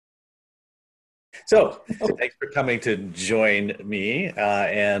So, thanks for coming to join me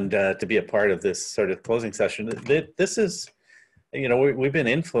and to be a part of this sort of closing session. This is, we've been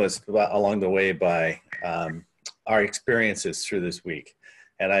influenced along the way by our experiences through this week.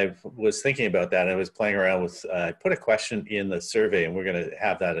 And I was thinking about that. I was playing around with, I put a question in the survey, and we're going to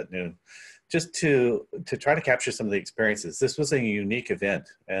have that at noon, just to try to capture some of the experiences. This was a unique event.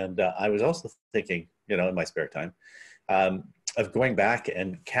 And I was also thinking, in my spare time, of going back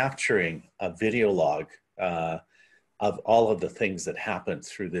and capturing a video log of all of the things that happened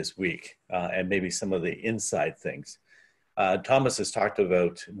through this week and maybe some of the inside things. Thomas has talked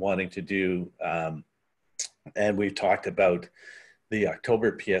about wanting to do, and we've talked about the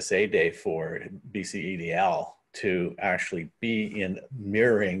October PSA day for BCEDL to actually be in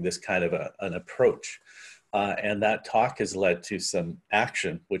mirroring this kind of an approach. And that talk has led to some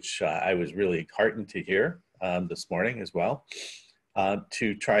action, which I was really heartened to hear this morning as well,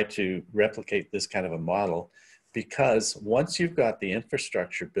 to try to replicate this kind of a model, because once you've got the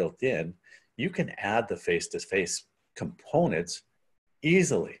infrastructure built in, you can add the face-to-face components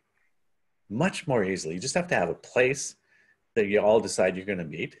easily, much more easily. You just have to have a place that you all decide you're going to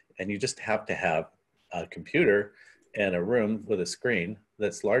meet, and you just have to have a computer and a room with a screen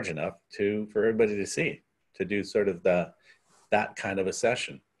that's large enough for everybody to see, to do sort of that kind of a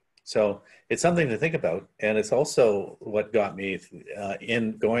session. So it's something to think about. And it's also what got me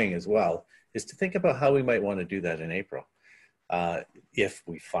in going as well, is to think about how we might want to do that in April. If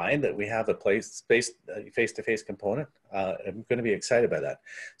we find that we have a face-to-face component, I'm going to be excited by that.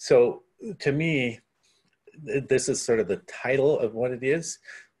 So to me, this is sort of the title of what it is,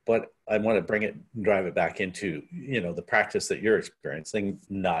 but I want to drive it back into, the practice that you're experiencing,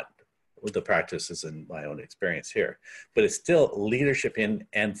 not the practices in my own experience here, but it's still leadership in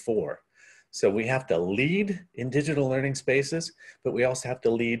and for. So we have to lead in digital learning spaces, but we also have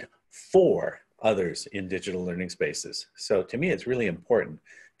to lead for others in digital learning spaces. So to me, it's really important,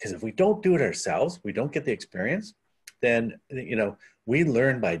 because if we don't do it ourselves, we don't get the experience, then, we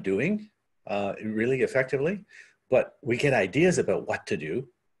learn by doing really effectively, but we get ideas about what to do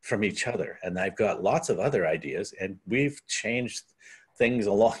from each other. And I've got lots of other ideas, and we've changed things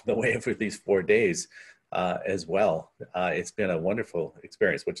along the way for these 4 days as well. It's been a wonderful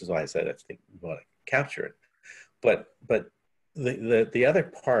experience, which is why I said I think we want to capture it. But the other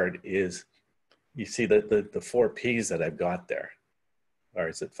part is, you see the 4 Ps that I've got there, or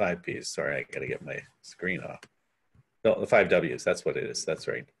is it 5 Ps? Sorry, I got to get my screen off. No, the 5 Ws. That's what it is. That's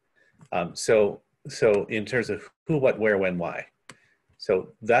right. So in terms of who, what, where, when, why. So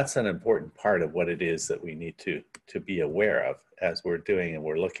that's an important part of what it is that we need to be aware of as we're doing and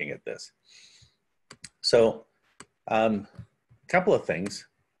we're looking at this. So a couple of things,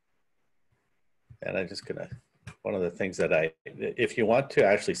 and I'm just gonna, one of the things that if you want to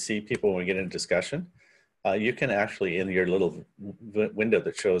actually see people when we get into discussion, you can actually, in your little window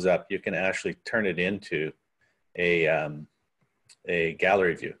that shows up, you can actually turn it into a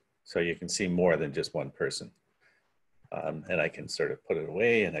gallery view. So you can see more than just one person. And I can sort of put it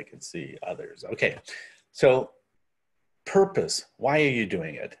away and I can see others. Okay, so purpose, why are you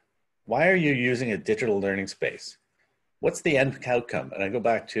doing it? Why are you using a digital learning space? What's the end outcome? And I go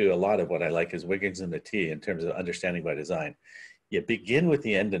back to a lot of what I like is Wiggins and the T in terms of understanding by design. You begin with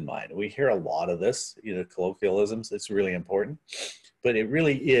the end in mind. We hear a lot of this, colloquialisms, it's really important, but it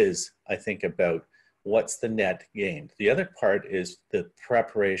really is, I think, about what's the net gained. The other part is the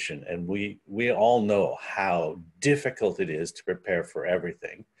preparation. And we all know how difficult it is to prepare for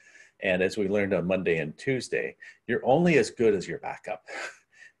everything. And as we learned on Monday and Tuesday, you're only as good as your backup.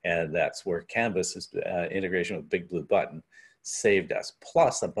 And that's where Canvas's integration with Big Blue Button saved us.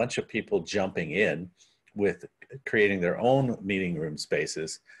 Plus a bunch of people jumping in with creating their own meeting room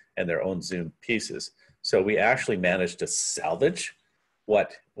spaces and their own Zoom pieces. So we actually managed to salvage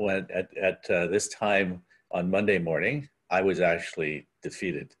what at this time on Monday morning, I was actually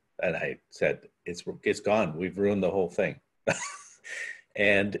defeated. And I said, it's gone. We've ruined the whole thing.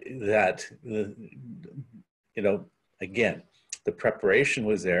 And that, again, the preparation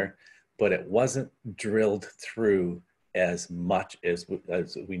was there, but it wasn't drilled through as much as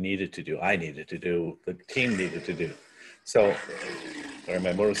we needed to do. I needed to do, the team needed to do. So, sorry,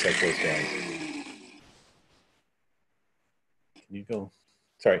 my motorcycle is down. Can you go?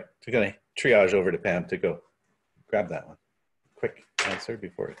 Sorry, we're going to triage over to Pam to go grab that one. Quick answer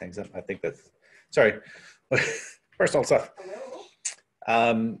before it hangs up. I think that's, sorry, personal stuff.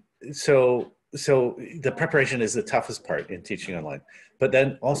 So the preparation is the toughest part in teaching online, but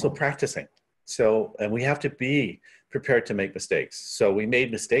then also practicing. So, and we have to be prepared to make mistakes. So we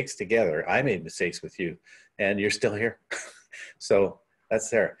made mistakes together. I made mistakes with you, and you're still here. So that's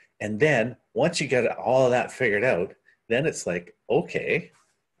there. And then once you get all of that figured out, then it's like, okay,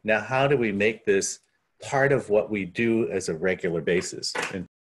 now how do we make this part of what we do as a regular basis? And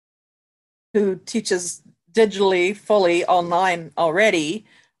who teaches digitally fully online already,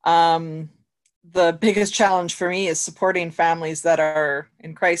 the biggest challenge for me is supporting families that are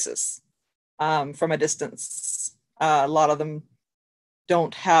in crisis from a distance. A lot of them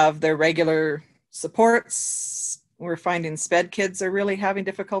don't have their regular supports. We're finding SPED kids are really having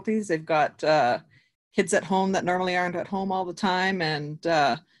difficulties. They've got kids at home that normally aren't at home all the time, and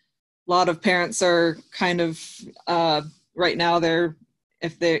a lot of parents are kind of right now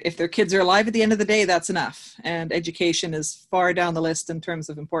if their kids are alive at the end of the day, that's enough, and education is far down the list in terms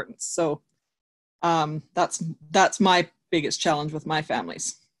of importance. So that's my biggest challenge with my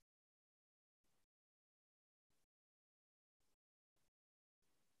families.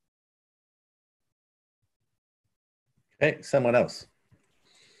 okay, someone else.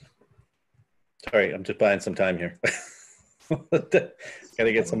 Sorry, I'm just buying some time here. Got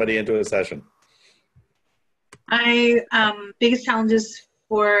to get somebody into a session. Biggest challenges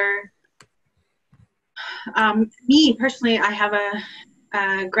for me personally, I have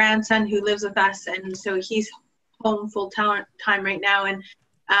a grandson who lives with us, and so he's home full time right now, and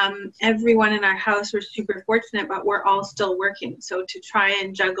everyone in our house, we're super fortunate, but we're all still working. So to try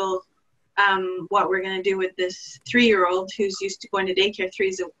and juggle what we're going to do with this 3-year-old who's used to going to daycare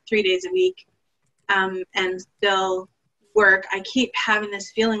 3 days a week and still work, I keep having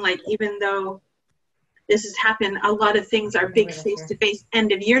this feeling like even though this has happened, a lot of things, our big face-to-face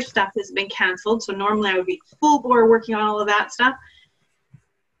end-of-year stuff has been canceled. So normally I would be full bore working on all of that stuff,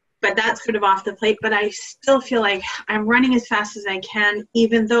 but that's sort of off the plate. But I still feel like I'm running as fast as I can,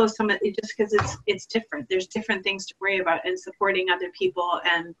 even though just because it's different. There's different things to worry about, and supporting other people,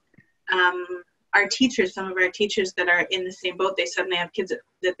 and our teachers, some of our teachers that are in the same boat, they suddenly have kids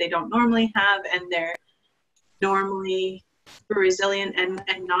that they don't normally have, and they're normally super resilient and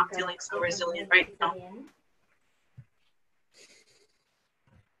not feeling so resilient right now.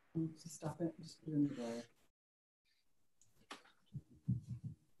 Stop it. Just put it in the dryer.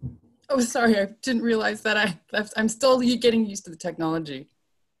 Oh, sorry, I didn't realize that I left. I'm still getting used to the technology.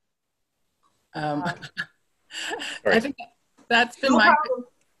 I think that's been my problem.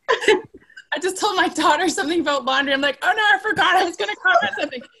 I just told my daughter something about laundry. I'm like, oh no, I forgot I was going to comment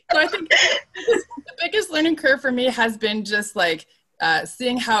something. So I think the biggest learning curve for me has been just like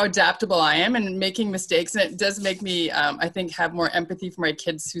seeing how adaptable I am and making mistakes. And it does make me, I think, have more empathy for my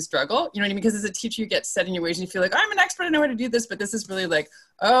kids who struggle. You know what I mean? Because as a teacher, you get set in your ways and you feel like, I'm an expert, I know how to do this. But this is really like,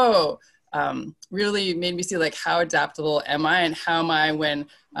 really made me see like how adaptable am I and how am I when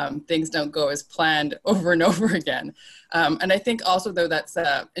things don't go as planned over and over again. And I think also though that's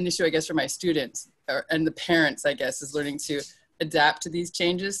an issue, I guess, for my students and the parents, I guess, is learning to adapt to these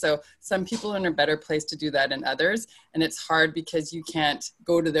changes. So some people are in a better place to do that than others. And it's hard because you can't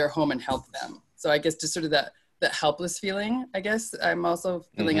go to their home and help them. So I guess just sort of that helpless feeling, I guess. I'm also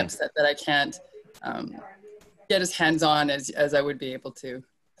feeling upset that I can't get as hands-on as I would be able to.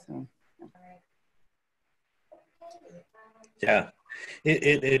 So. Yeah,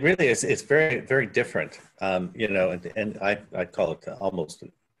 it really is. It's very, very different, you know, and I call it almost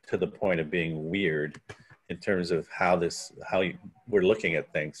to the point of being weird in terms of how we're looking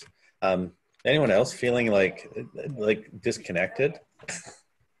at things. Anyone else feeling like disconnected?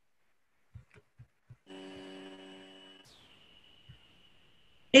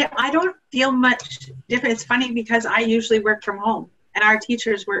 Yeah, I don't feel much different. It's funny because I usually work from home. And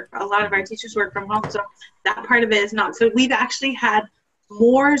a lot of our teachers work from home. So that part of it is not. So we've actually had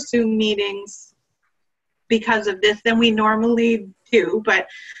more Zoom meetings because of this than we normally do. But,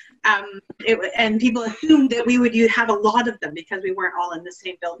 and people assumed that we would have a lot of them because we weren't all in the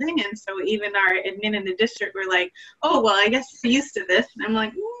same building. And so even our admin in the district were like, oh, well, I guess you're used to this. And I'm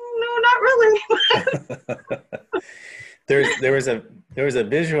like, no, not really. There was a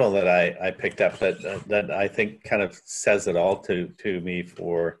visual that I picked up that I think kind of says it all to me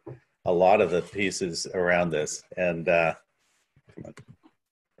for a lot of the pieces around this. And come on,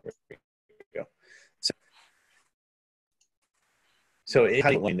 there we go. So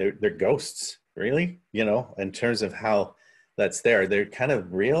they're ghosts, really. You know, in terms of how that's there, they're kind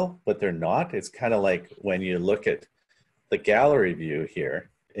of real, but they're not. It's kind of like when you look at the gallery view here,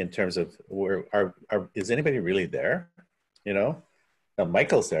 in terms of is anybody really there? You know, now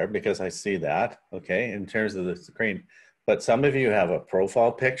Michael's there because I see that, okay, in terms of the screen. But some of you have a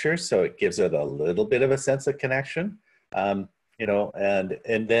profile picture, so it gives it a little bit of a sense of connection. You know, and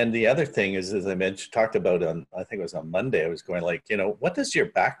then the other thing is, as I talked about on, I think it was on Monday, I was going like, you know, what does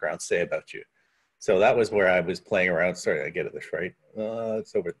your background say about you? So that was where I was playing around. Sorry, I get it this right.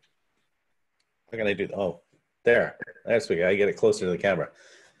 It's over. How can I do? Oh, there. That's we. I get it closer to the camera.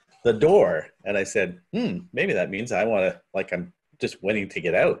 The door, and I said, maybe that means I want to, like, I'm just waiting to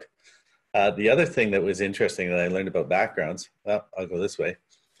get out. The other thing that was interesting that I learned about backgrounds, well, I'll go this way,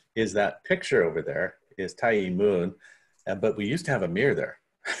 is that picture over there is Tai Moon, but we used to have a mirror there.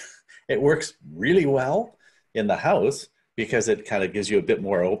 It works really well in the house because it kind of gives you a bit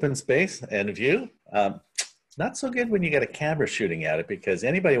more open space and view. Not so good when you get a camera shooting at it, because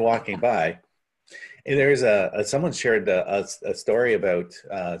anybody walking by, there's someone shared a story about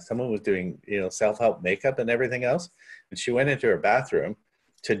someone was doing, self-help makeup and everything else, and she went into her bathroom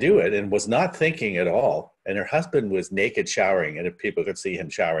to do it and was not thinking at all, and her husband was naked showering, and people could see him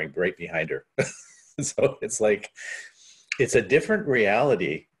showering right behind her. So it's like, it's a different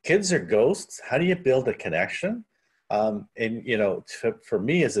reality. Kids are ghosts. How do you build a connection? And for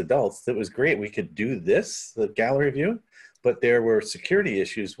me as adults, it was great. We could do this, the gallery view, but there were security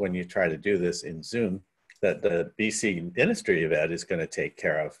issues when you try to do this in Zoom that the BC Ministry of Ed is going to take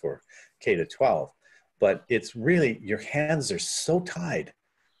care of for K to 12. But it's really, your hands are so tied,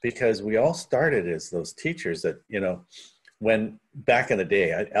 because we all started as those teachers that, when back in the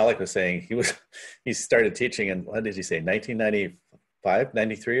day, Alec was saying he started teaching in, what did he say, 1995,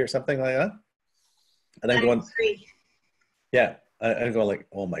 93 or something like that? And I'm going, yeah, I'm going like,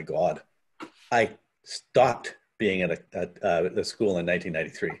 oh my God, I stopped being at the school in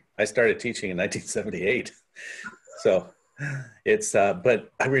 1993. I started teaching in 1978. So it's,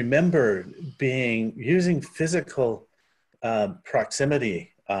 but I remember using physical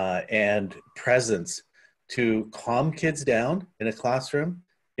proximity and presence to calm kids down in a classroom.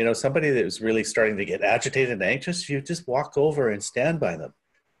 Somebody that was really starting to get agitated and anxious, you just walk over and stand by them.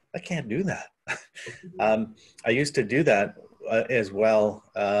 I can't do that. I used to do that as well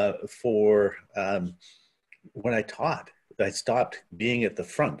for when I taught. I stopped being at the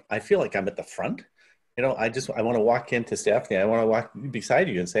front. I feel like I'm at the front. I want to walk into Stephanie. I want to walk beside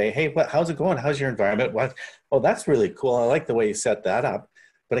you and say, hey, how's it going? How's your environment? Oh, that's really cool. I like the way you set that up.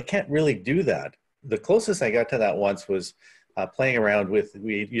 But I can't really do that. The closest I got to that once was playing around with,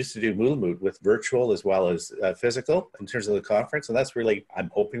 we used to do Moodle with virtual as well as physical in terms of the conference. And that's really, I'm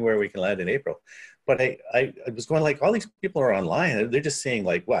hoping, where we can land in April. But I was going like, all these people are online. They're just seeing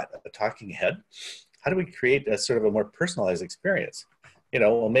like, what, a talking head? How do we create a sort of a more personalized experience?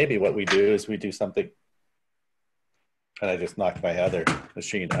 Well, maybe what we do is we do something. And I just knocked my other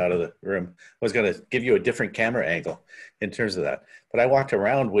machine out of the room. I was going to give you a different camera angle in terms of that. But I walked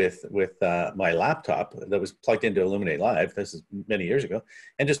around with my laptop that was plugged into Illuminate Live. This is many years ago.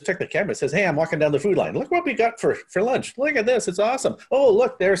 And just took the camera. It says, hey, I'm walking down the food line. Look what we got for lunch. Look at this. It's awesome. Oh,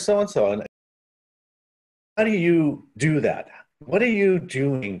 look, there's so-and-so. And how do you do that? What are you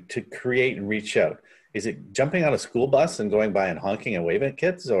doing to create and reach out? Is it jumping on a school bus and going by and honking and waving at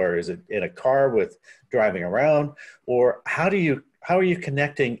kids? Or is it in a car with driving around? Or how are you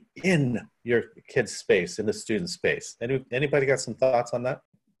connecting in your kid's space, in the student space? Anybody got some thoughts on that?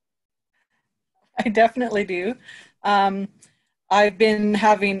 I definitely do. I've been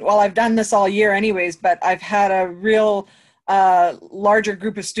having, well, I've done this all year anyways, but I've had a real larger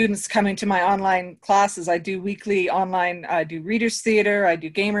group of students coming to my online classes. I do weekly online, I do Readers Theater, I do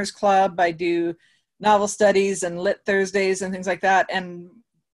Gamers Club, I do novel studies and lit Thursdays and things like that. And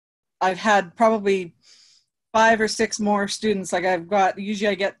I've had probably 5 or 6 more students. Like usually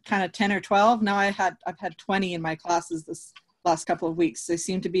I get kind of 10 or 12. Now I've had 20 in my classes this last couple of weeks. They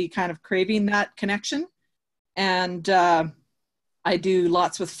seem to be kind of craving that connection. And I do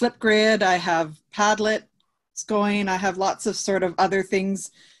lots with Flipgrid. I have Padlet going. I have lots of sort of other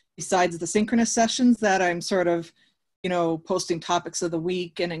things besides the synchronous sessions that I'm sort of, posting topics of the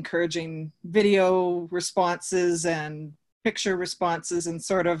week and encouraging video responses and picture responses in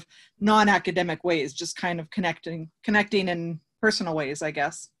sort of non-academic ways, just kind of connecting in personal ways, I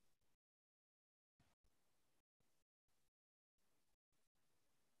guess.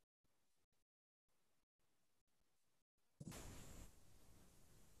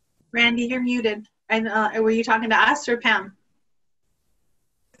 Randy, you're muted. And were you talking to us or Pam?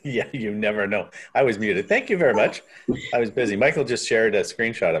 Yeah, you never know. I was muted. Thank you very much. I was busy. Michael just shared a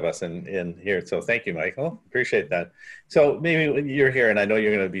screenshot of us in here. So thank you, Michael. Appreciate that. So maybe when you're here, and I know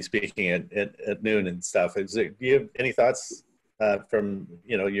you're going to be speaking at noon and stuff. Do you have any thoughts from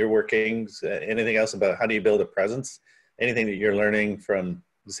your workings? Anything else about how do you build a presence? Anything that you're learning from,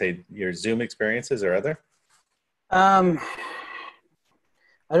 say, your Zoom experiences or other?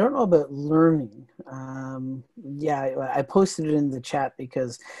 I don't know about learning. Yeah, I posted it in the chat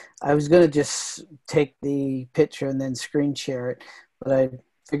because I was going to just take the picture and then screen share it, but I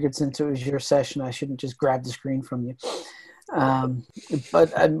figured since it was your session, I shouldn't just grab the screen from you.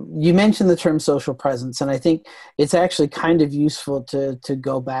 But you mentioned the term social presence, and I think it's actually kind of useful to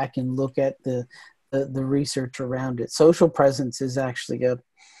go back and look at the research around it. Social presence is actually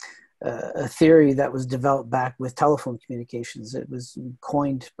a theory that was developed back with telephone communications. It was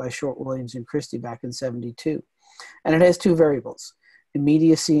coined by Short, Williams, and Christie back in '72. And it has two variables,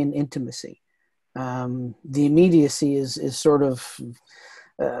 immediacy and intimacy. The immediacy is sort of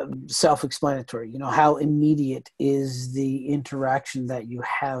self-explanatory. You know, how immediate is the interaction that you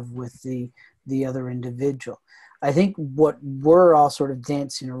have with the other individual. I think what we're all sort of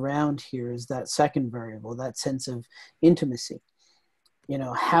dancing around here is that second variable, that sense of intimacy. You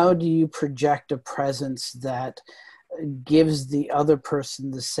know, how do you project a presence that gives the other person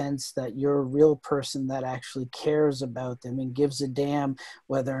the sense that you're a real person that actually cares about them and gives a damn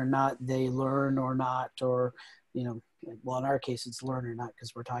whether or not they learn or not, or, you know, well, in our case, it's learn or not,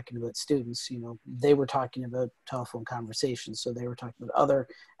 because we're talking about students. You know, they were talking about telephone conversations, so they were talking about other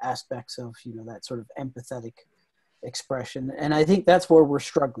aspects of, you know, that sort of empathetic expression. And I think that's where we're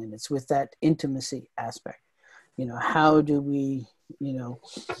struggling. It's with that intimacy aspect. You know, how do we, you know,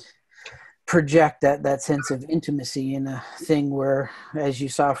 project that sense of intimacy in a thing where, as you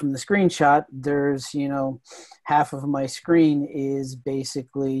saw from the screenshot, there's, you know, half of my screen is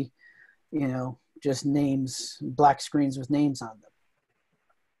basically, you know, just names, black screens with names on them.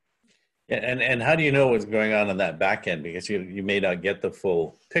 Yeah, and how do you know what's going on that back end? Because you may not get the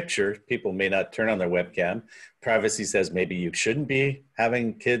full picture. People may not turn on their webcam. Privacy says maybe you shouldn't be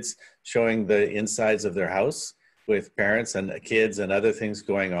having kids showing the insides of their house with parents and kids and other things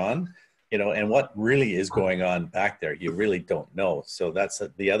going on, you know, and what really is going on back there, you really don't know. So that's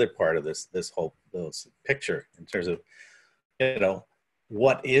the other part of this whole picture in terms of, you know,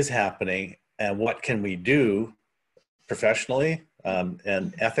 what is happening and what can we do professionally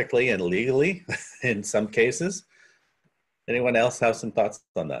and ethically and legally in some cases. Anyone else have some thoughts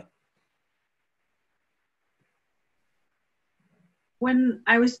on that? When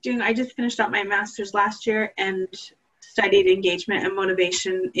I just finished up my master's last year and studied engagement and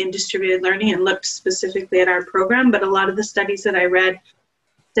motivation in distributed learning and looked specifically at our program. But a lot of the studies that I read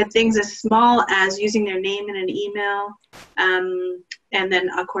said things as small as using their name in an email, and then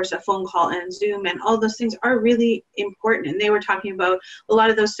of course a phone call and Zoom, and all those things are really important. And they were talking about, a lot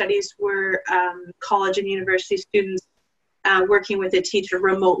of those studies were college and university students working with a teacher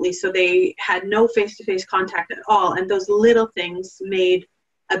remotely, so they had no face-to-face contact at all, and those little things made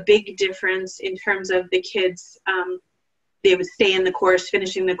a big difference in terms of the kids. They would stay in the course,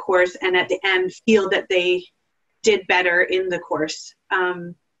 finishing the course, and at the end feel that they did better in the course.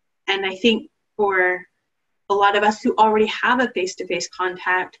 And I think for a lot of us who already have a face-to-face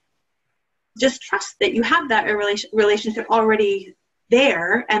contact, just trust that you have that relationship already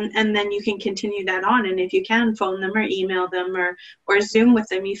there, and then you can continue that on. And if you can phone them or email them or Zoom with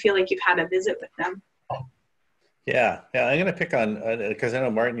them, you feel like you've had a visit with them. Yeah, I'm going to pick on, because I know,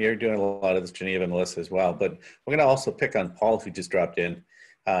 Martin, you're doing a lot of this, Geneva and Melissa as well, but we're going to also pick on Paul, who just dropped in.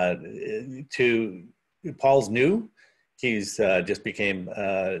 Paul's new. He's just became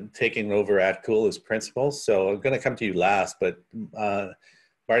taking over at Cool as principal. So I'm going to come to you last, but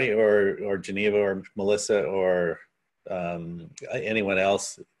Marty or Geneva or Melissa or anyone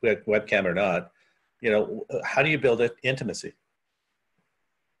else, webcam or not, you know, how do you build intimacy?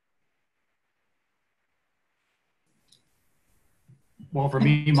 Well, for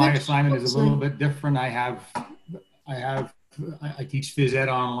me, my assignment is a little bit different. I teach phys ed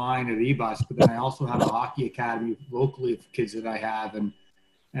online at eBus, but then I also have a hockey academy locally of kids that I have, and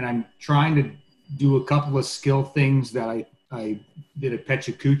I'm trying to do a couple of skill things that I did a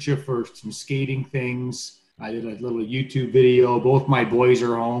Pechakucha for some skating things. I did a little YouTube video. Both my boys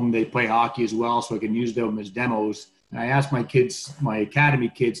are home. They play hockey as well, so I can use them as demos. And I asked my kids, my academy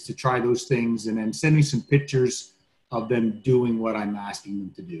kids, to try those things and then send me some pictures of them doing what I'm asking them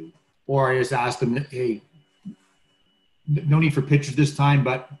to do. Or I just asked them, hey, no need for pictures this time,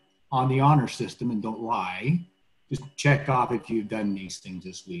 but on the honor system, and don't lie, just check off if you've done these things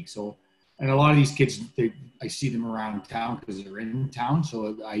this week. So, and a lot of these kids, I see them around town because they're in town.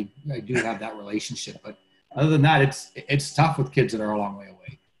 So I do have that relationship. But other than that, it's tough with kids that are a long way away.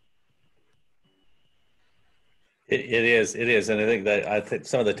 It is, and I think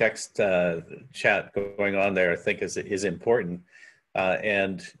some of the text chat going on there, I think is important.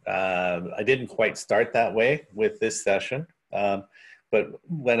 And I didn't quite start that way with this session, but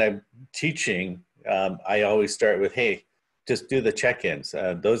when I'm teaching, I always start with, hey, just do the check-ins.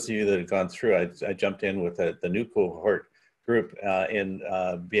 Those of you that have gone through, I jumped in with the new cohort group in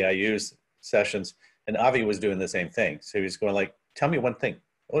BIU's sessions, and Avi was doing the same thing. So he was going like, tell me one thing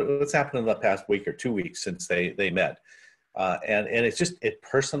what's happened in the past week or 2 weeks since they met. And it's just, it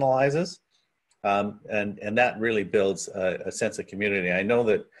personalizes, and that really builds a sense of community. I know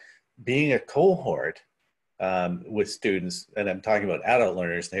that being a cohort with students, and I'm talking about adult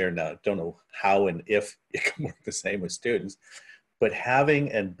learners here now, don't know how and if it can work the same with students, but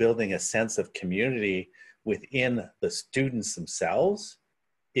having and building a sense of community within the students themselves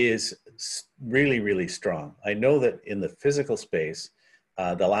is really, really strong. I know that in the physical space,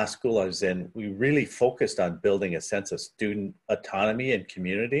 the last school I was in, we really focused on building a sense of student autonomy and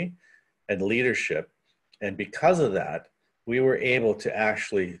community and leadership. And because of that, we were able to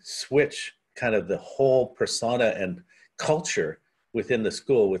actually switch kind of the whole persona and culture within the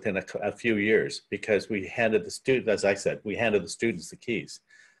school within a few years, because we handed the students, as I said, we handed the students the keys.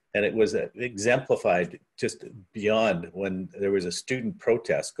 And it was exemplified just beyond when there was a student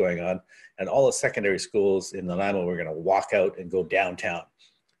protest going on, and all the secondary schools in Nanaimo were going to walk out and go downtown.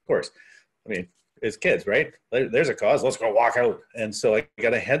 Of course, I mean, as kids, right? There's a cause, let's go walk out. And so I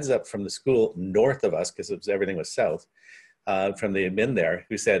got a heads up from the school north of us, because everything was south, from the admin there,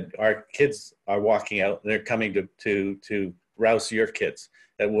 who said, our kids are walking out and they're coming to rouse your kids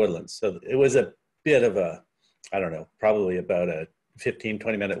at Woodlands. So it was a bit of a, I don't know, probably about a 15,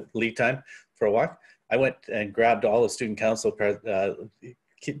 20 minute lead time for a walk. I went and grabbed all the student council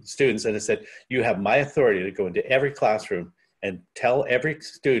students, and I said, you have my authority to go into every classroom and tell every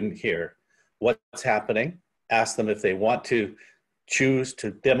student here what's happening, ask them if they want to choose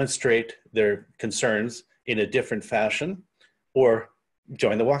to demonstrate their concerns in a different fashion or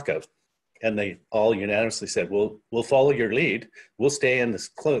join the walkout. And they all unanimously said, we'll follow your lead. We'll stay in this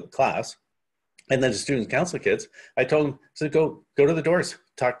class. And then the student council kids, I told them, so go to the doors,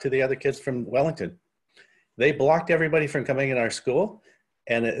 talk to the other kids from Wellington. They blocked everybody from coming in our school.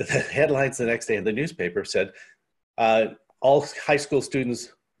 And the headlines the next day in the newspaper said, all high school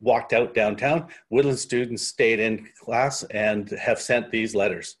students walked out downtown. Woodlands students stayed in class and have sent these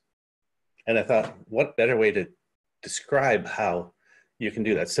letters. And I thought, what better way to describe how you can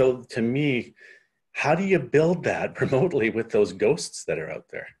do that? So to me, how do you build that remotely with those ghosts that are out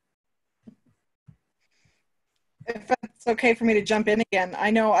there? If it's okay for me to jump in again, I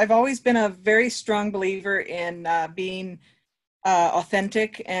know I've always been a very strong believer in being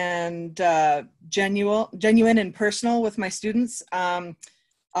authentic and genuine and personal with my students. I'm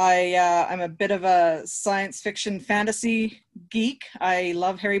a bit of a science fiction fantasy geek. I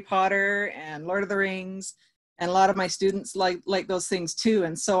love Harry Potter and Lord of the Rings, and a lot of my students like those things too.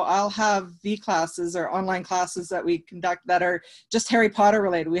 And so I'll have V classes or online classes that we conduct that are just Harry Potter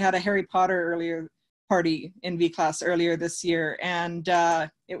related. We had a Harry Potter party in V class earlier this year, and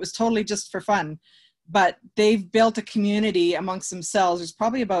it was totally just for fun. But they've built a community amongst themselves. There's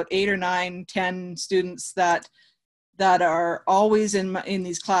probably about 8 or 9, 10 students that are always in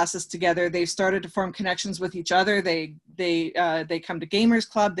these classes together. They've started to form connections with each other. They come to Gamers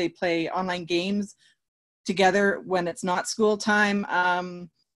Club. They play online games together when it's not school time.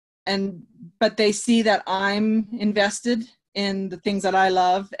 But they see that I'm invested in the things that I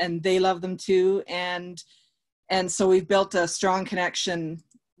love, and they love them too. And so we've built a strong connection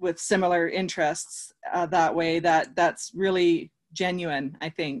with similar interests that way. That's really genuine, I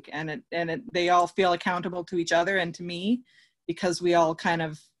think, and they all feel accountable to each other and to me, because we all kind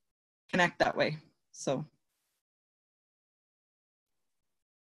of connect that way. So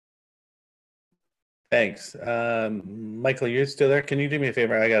thanks. Michael, you still there? Can you do me a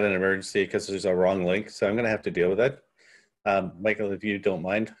favor? I got an emergency because there's a wrong link, so I'm going to have to deal with it. Michael, if you don't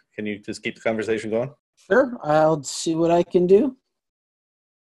mind, can you just keep the conversation going? Sure, I'll see what I can do.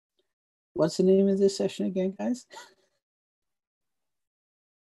 What's the name of this session again, guys?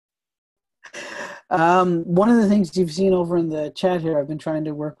 One of the things you've seen over in the chat here, I've been trying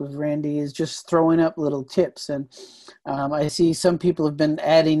to work with Randy, is just throwing up little tips. And I see some people have been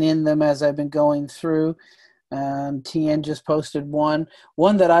adding in them as I've been going through. TN just posted one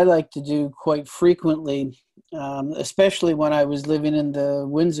that I like to do quite frequently, especially when I was living in the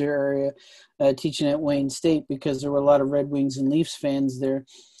Windsor area, teaching at Wayne State, because there were a lot of Red Wings and Leafs fans there.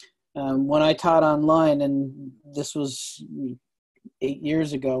 When I taught online, and this was 8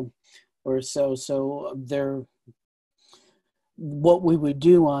 years ago or so what we would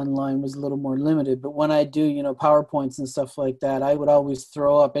do online was a little more limited. But when I do, PowerPoints and stuff like that, I would always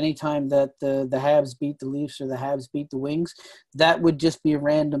throw up anytime that the Habs beat the Leafs or the Habs beat the Wings, that would just be a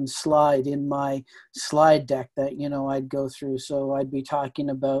random slide in my slide deck that, I'd go through. So I'd be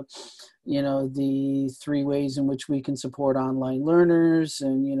talking about, the 3 ways in which we can support online learners,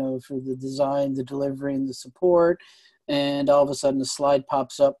 and, for the design, the delivery, and the support. and all of a sudden a slide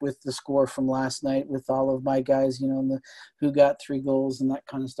pops up with the score from last night with all of my guys, you know, and who got 3 goals and that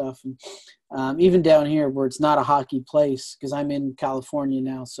kind of stuff. And even down here where it's not a hockey place, because I'm in California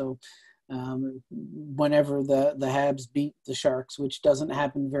now, so whenever the Habs beat the Sharks, which doesn't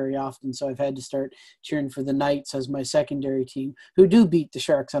happen very often, so I've had to start cheering for the Knights as my secondary team, who do beat the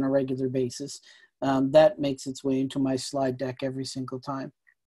Sharks on a regular basis. That makes its way into my slide deck every single time.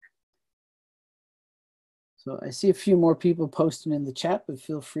 So I see a few more people posting in the chat, but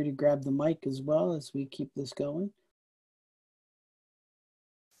feel free to grab the mic as well as we keep this going.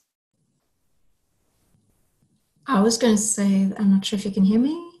 I was going to say, I'm not sure if you can hear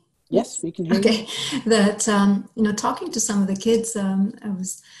me. Yes, we can hear you. Okay, that, you know, talking to some of the kids, some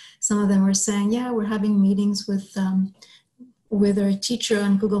of them were saying, yeah, we're having meetings with our teacher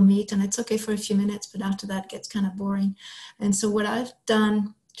on Google Meet, and it's okay for a few minutes, but after that it gets kind of boring. And so what I've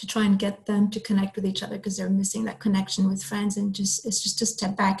done to try and get them to connect with each other, because they're missing that connection with friends, and it's just to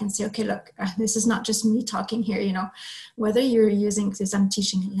step back and say, okay, look, this is not just me talking here, you know, whether you're using, because I'm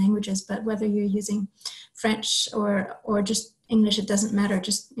teaching languages, but whether you're using French or just English, it doesn't matter.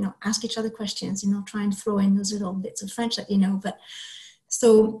 Just, you know, ask each other questions, you know, try and throw in those little bits of French that you know. But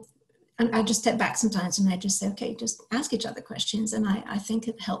so, and I just step back sometimes and I just say, okay, just ask each other questions. And I think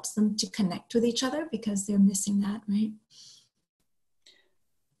it helps them to connect with each other because they're missing that, right?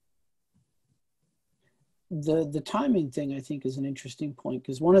 The timing thing, I think, is an interesting point,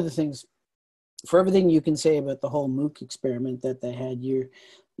 because one of the things, for everything you can say about the whole MOOC experiment that they had in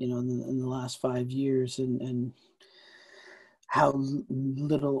the last 5 years, and how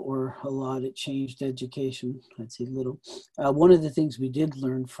little or a lot it changed education, I'd say little. One of the things we did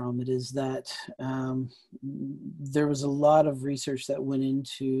learn from it is that there was a lot of research that went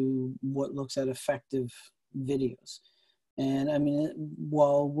into what looks at effective videos. And I mean,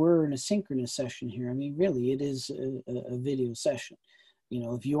 while we're in a synchronous session here, I mean, really, it is a video session. You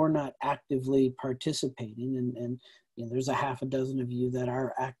know, if you're not actively participating, and you know, there's a half a dozen of you that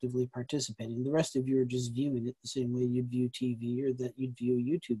are actively participating, the rest of you are just viewing it the same way you'd view TV or that you'd view a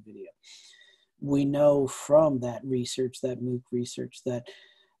YouTube video. We know from that research, that MOOC research, that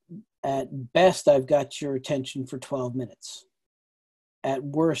at best, I've got your attention for 12 minutes. At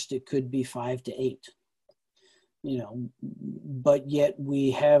worst, it could be 5 to 8. You know, but yet we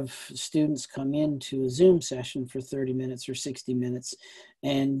have students come into a Zoom session for 30 minutes or 60 minutes,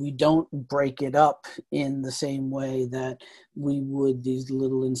 and we don't break it up in the same way that we would these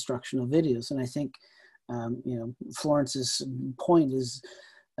little instructional videos. And I think, you know, Florence's point is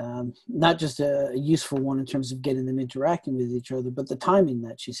not just a useful one in terms of getting them interacting with each other, but the timing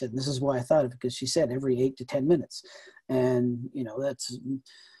that she said. And this is why I thought of it, because she said every 8 to 10 minutes. And, you know, that's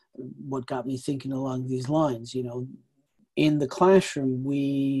what got me thinking along these lines. You know, in the classroom,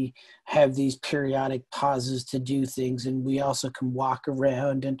 we have these periodic pauses to do things, and we also can walk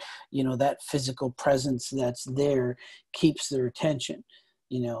around, and, you know, that physical presence that's there keeps their attention.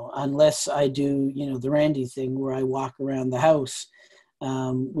 You know, unless I do, you know, the Randy thing where I walk around the house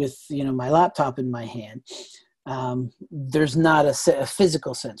with, you know, my laptop in my hand. There's not a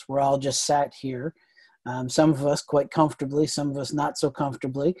physical sense. We're all just sat here. Some of us quite comfortably, some of us not so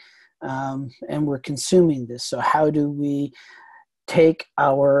comfortably, and we're consuming this. So how do we take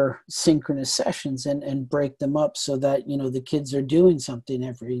our synchronous sessions and break them up so that, you know, the kids are doing something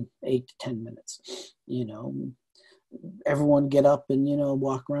every 8 to 10 minutes? You know, everyone get up and, you know,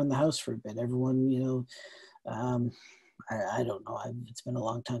 walk around the house for a bit. Everyone, you know, I don't know. It's been a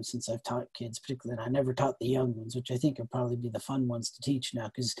long time since I've taught kids, particularly. I never taught the young ones, which I think would probably be the fun ones to teach now,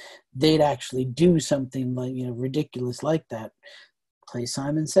 because they'd actually do something like, you know, ridiculous like that. Play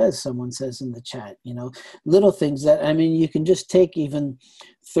Simon Says, someone says in the chat, you know, little things that, I mean, you can just take even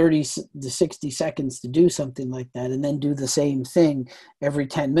 30 to 60 seconds to do something like that, and then do the same thing every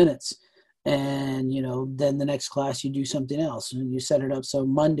 10 minutes. And, you know, then the next class you do something else, and you set it up. So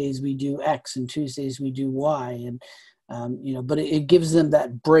Mondays we do X and Tuesdays we do Y, and you know, but it gives them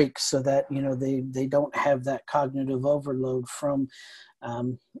that break so that, you know, they don't have that cognitive overload from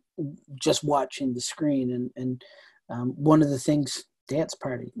just watching the screen. And one of the things, dance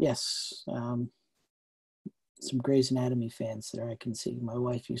party, yes, some Grey's Anatomy fans there I can see. My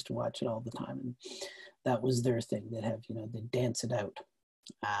wife used to watch it all the time, and that was their thing. They'd have, you know, they dance it out.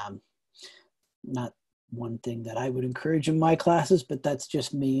 Not one thing that I would encourage in my classes, but that's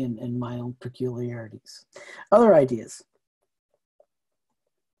just me and my own peculiarities. Other ideas?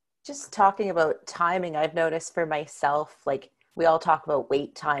 Just talking about timing, I've noticed for myself, like, we all talk about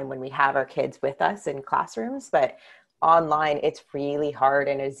wait time when we have our kids with us in classrooms, but online, it's really hard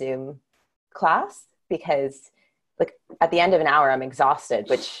in a Zoom class because, like, at the end of an hour, I'm exhausted,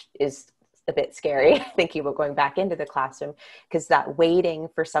 which is a bit scary thinking about going back into the classroom, because that waiting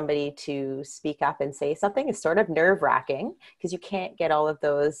for somebody to speak up and say something is sort of nerve-wracking, because you can't get all of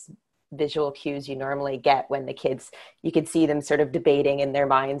those visual cues you normally get when the kids, you can see them sort of debating in their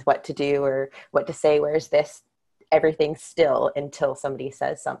minds what to do or what to say, whereas this, everything's still until somebody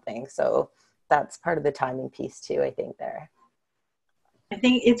says something. So that's part of the timing piece too, I think there. I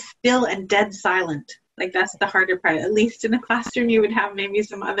think it's still and dead silent. Like that's the harder part. At least in a classroom, you would have maybe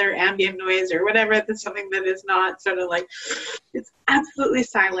some other ambient noise or whatever. That's something that is not sort of like, it's absolutely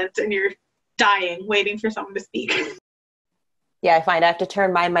silent and you're dying, waiting for someone to speak. Yeah, I find I have to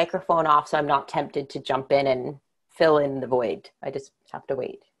turn my microphone off so I'm not tempted to jump in and fill in the void. I just have to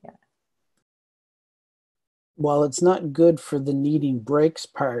wait. Yeah. While it's not good for the needing breaks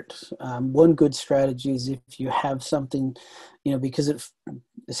part, one good strategy is if you have something, because it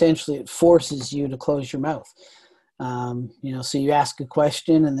essentially it forces you to close your mouth. So you ask a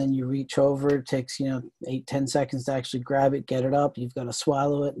question and then you reach over. It takes 8-10 seconds to actually grab it, get it up. You've got to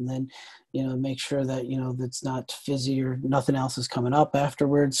swallow it, and then make sure that that's not fizzy or nothing else is coming up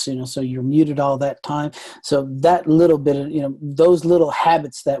afterwards. So you're muted all that time. So that little bit of those little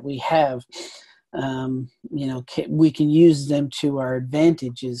habits that we have. We can use them to our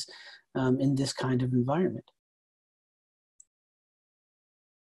advantages in this kind of environment.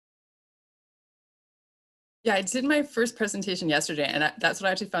 Yeah, I did my first presentation yesterday, and that's what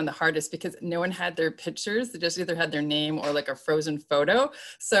I actually found the hardest, because no one had their pictures. They just either had their name or like a frozen photo.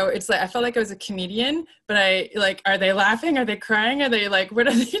 So it's like, I felt like I was a comedian, but are they laughing? Are they crying? Are they like, what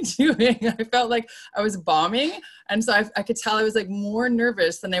are they doing? I felt like I was bombing. And so I could tell I was like more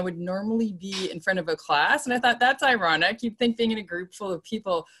nervous than I would normally be in front of a class. And I thought, that's ironic. You'd think being in a group full of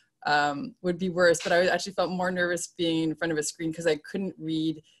people would be worse, but I actually felt more nervous being in front of a screen because I couldn't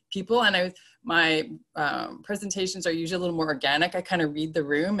read people. And my presentations are usually a little more organic. I kind of read the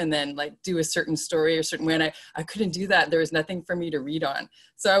room and then like do a certain story or a certain way. And I couldn't do that. There was nothing for me to read on.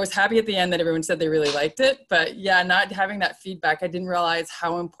 So I was happy at the end that everyone said they really liked it. But yeah, not having that feedback, I didn't realize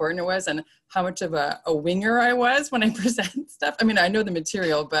how important it was and how much of a winger I was when I present stuff. I mean, I know the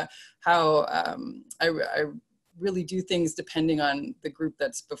material, but how I really do things depending on the group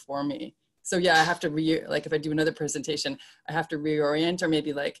that's before me. So yeah, I have to if I do another presentation, I have to reorient or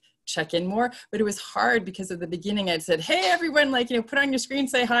maybe like check in more. But it was hard because at the beginning I'd said, hey, everyone, put on your screen,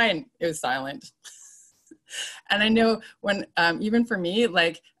 say hi. And it was silent. And I know when, even for me,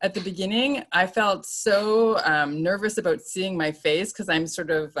 like at the beginning, I felt so nervous about seeing my face because I'm sort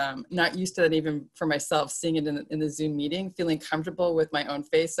of not used to that even for myself, seeing it in the Zoom meeting, feeling comfortable with my own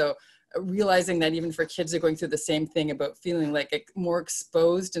face. So realizing that even for kids, they're going through the same thing about feeling like more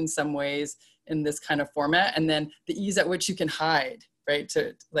exposed in some ways in this kind of format. And then the ease at which you can hide, right?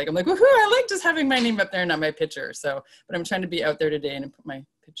 I'm like, woohoo, I like just having my name up there, not my picture. So, but I'm trying to be out there today and put my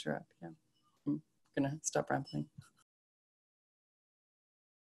picture up. Yeah. I'm gonna stop rambling.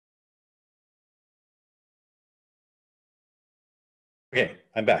 Okay,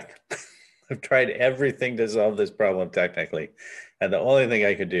 I'm back. I've tried everything to solve this problem technically. And the only thing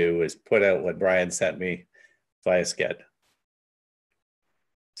I could do is put out what Brian sent me via Sched.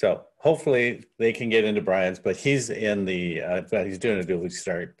 So hopefully they can get into Brian's, but he's in the, he's doing a duly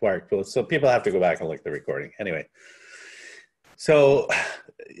start part. So people have to go back and look at the recording. Anyway, so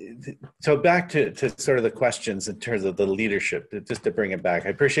back to sort of the questions in terms of the leadership, just to bring it back. I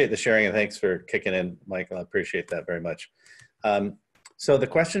appreciate the sharing and thanks for kicking in, Michael. I appreciate that very much. So the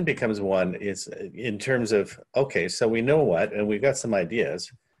question becomes one is in terms of, okay, so we know what, and we've got some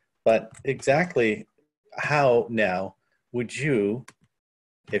ideas, but exactly how now would you,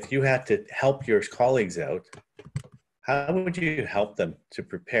 if you had to help your colleagues out, how would you help them to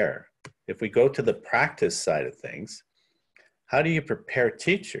prepare? If we go to the practice side of things, how do you prepare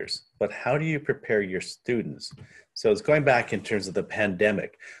teachers, but how do you prepare your students? So it's going back in terms of the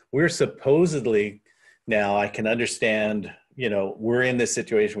pandemic. We're supposedly, now I can understand, we're in this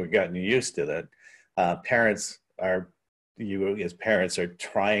situation, we've gotten used to that. Parents are, you as parents are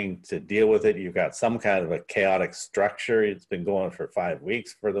trying to deal with it. You've got some kind of a chaotic structure. It's been going for 5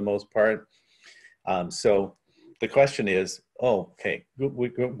 weeks for the most part. So the question is, okay,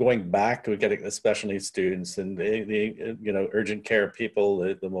 going back to getting the special needs students and the urgent care people,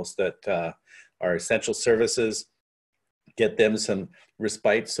 the most that are essential services, get them some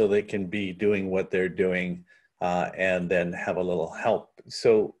respite so they can be doing what they're doing and then have a little help.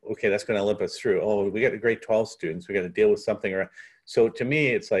 So, okay, that's going to limp us through. Oh, we got the grade 12 students. We got to deal with something. So to me,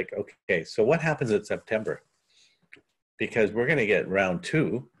 it's like, okay, so what happens in September? Because we're going to get round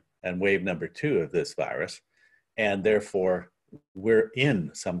 2 and wave number 2 of this virus. And therefore, we're in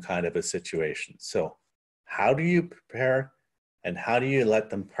some kind of a situation. So how do you prepare and how do you let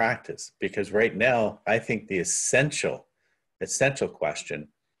them practice? Because right now, I think the essential question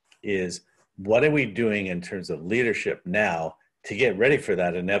is, what are we doing in terms of leadership now to get ready for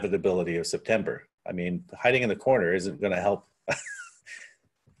that inevitability of September? I mean, hiding in the corner isn't going to help.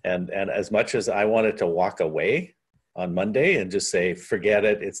 And as much as I wanted to walk away on Monday and just say, forget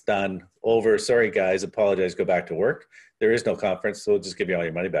it, it's done, over, sorry guys, apologize, go back to work. There is no conference, so we'll just give you all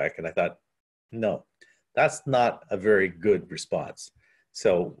your money back. And I thought, no, that's not a very good response.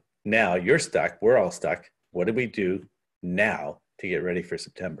 So now you're stuck, we're all stuck. What do we do now to get ready for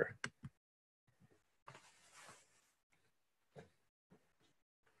September?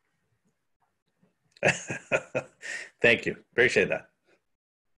 Thank you. Appreciate that.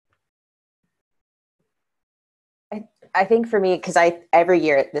 I think for me, because every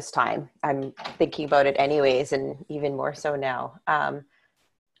year at this time, I'm thinking about it anyways, and even more so now.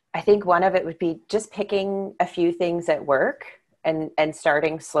 I think one of it would be just picking a few things at work and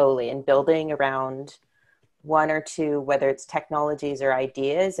starting slowly and building around one or two, whether it's technologies or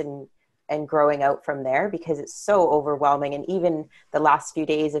ideas, and growing out from there, because it's so overwhelming. And even the last few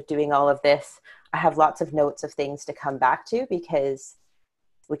days of doing all of this, I have lots of notes of things to come back to, because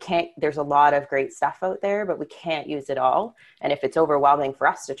there's a lot of great stuff out there, but we can't use it all. And if it's overwhelming for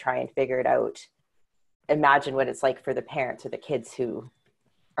us to try and figure it out, imagine what it's like for the parents or the kids who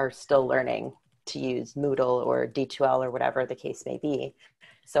are still learning to use Moodle or D2L or whatever the case may be.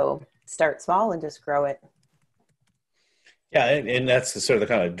 So start small and just grow it. Yeah, and that's the sort of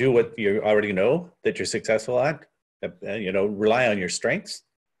kind of do what you already know that you're successful at. Rely on your strengths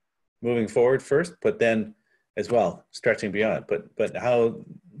moving forward first, but then as well, stretching beyond. But how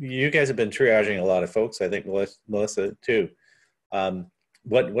you guys have been triaging a lot of folks, I think Melissa too.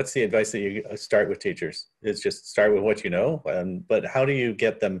 What's the advice that you start with teachers? Is just start with what you know, but how do you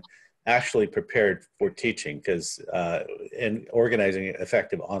get them actually prepared for teaching? Because and organizing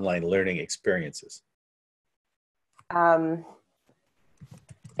effective online learning experiences.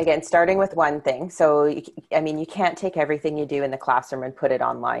 Again, starting with one thing. So, you can't take everything you do in the classroom and put it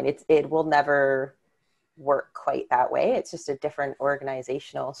online. It will never work quite that way. It's just a different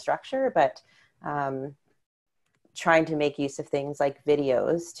organizational structure, but trying to make use of things like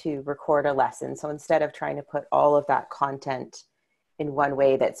videos to record a lesson. So instead of trying to put all of that content in one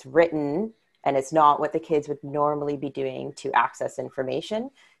way that's written and it's not what the kids would normally be doing to access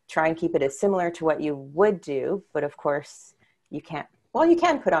information, try and keep it as similar to what you would do. But of course, you can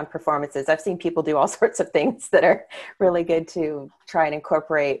put on performances. I've seen people do all sorts of things that are really good to try and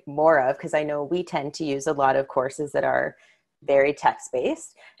incorporate more of, because I know we tend to use a lot of courses that are very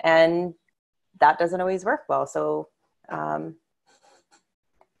text-based, and that doesn't always work well. So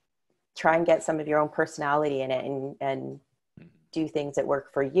try and get some of your own personality in it and do things that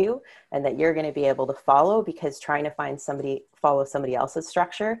work for you and that you're going to be able to follow, because trying to follow somebody else's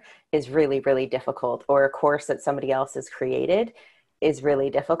structure is really, really difficult, or a course that somebody else has created is really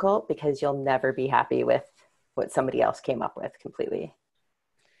difficult, because you'll never be happy with what somebody else came up with completely.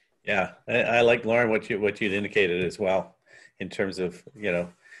 Yeah, I like, Lauren, what you'd indicated as well, in terms of,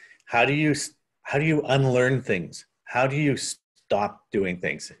 how do you unlearn things? How do you stop doing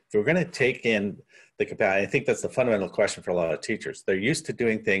things? If we're going to take in the capacity, I think that's the fundamental question for a lot of teachers. They're used to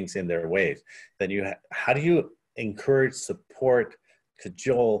doing things in their ways. Then how do you encourage, support,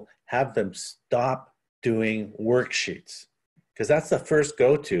 cajole, have them stop doing worksheets? Because that's the first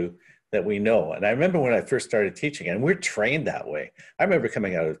go-to that we know. And I remember when I first started teaching, and we're trained that way. I remember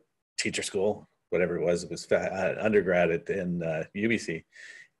coming out of teacher school, whatever it was undergrad in UBC.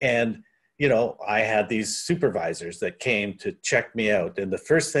 And, I had these supervisors that came to check me out. And the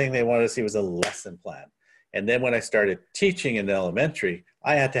first thing they wanted to see was a lesson plan. And then when I started teaching in elementary,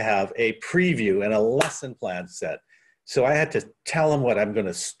 I had to have a preview and a lesson plan set. So I had to tell them what I'm going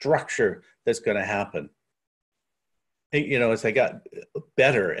to structure that's going to happen. As I got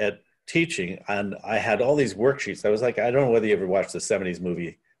better at teaching, and I had all these worksheets. I was like, I don't know whether you ever watched the 70s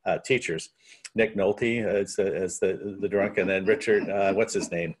movie Teachers. Nick Nolte as the drunk, and then Richard, what's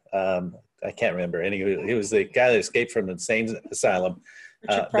his name? I can't remember. He was the guy that escaped from an insane asylum.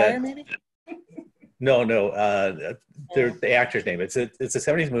 Richard Pryor, maybe? No. The actor's name. It's a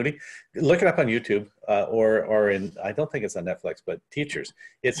 70s movie. Look it up on YouTube or in, I don't think it's on Netflix, but Teachers.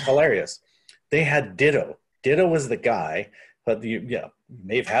 It's hilarious. They had Ditto. Ditto was the guy, but you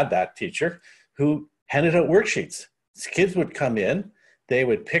may have had that teacher who handed out worksheets. Kids would come in, they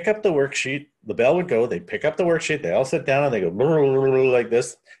would pick up the worksheet, the bell would go, they'd pick up the worksheet, they all sit down and they go like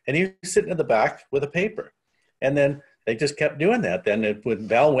this, and he was sitting in the back with a paper. And then they just kept doing that. Then when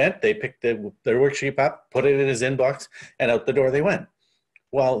bell went, they picked their worksheet up, put it in his inbox, and out the door they went.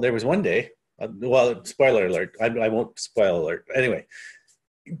 Well, there was one day, well, spoiler alert. I won't spoil alert. Anyway,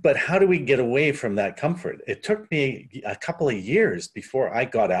 but how do we get away from that comfort? It took me a couple of years before I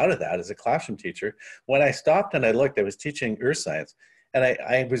got out of that as a classroom teacher. When I stopped and I looked, I was teaching earth science, and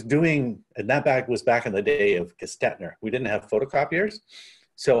I was doing, and that was back in the day of Gestetner. We didn't have photocopiers.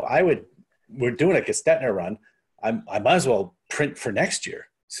 So we're doing a Gestetner run. I might as well print for next year.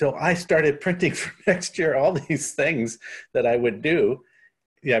 So I started printing for next year, all these things that I would do.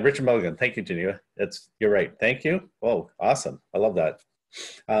 Yeah, Richard Mulligan. Thank you, Geneva. You're right. Thank you. Oh, awesome. I love that.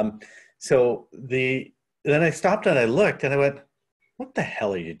 Then I stopped and I looked and I went, what the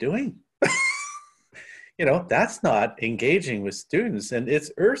hell are you doing? That's not engaging with students, and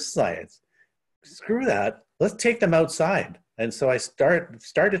it's earth science. Screw that. Let's take them outside. And so I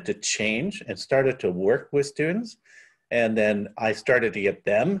started to change and started to work with students. And then I started to get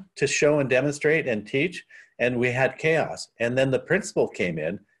them to show and demonstrate and teach. And we had chaos. And then the principal came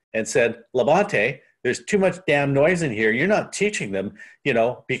in and said, Labonte, there's too much damn noise in here. You're not teaching them,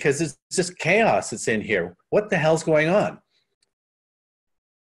 because it's just chaos that's in here. What the hell's going on?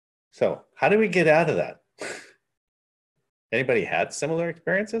 So how do we get out of that? Anybody had similar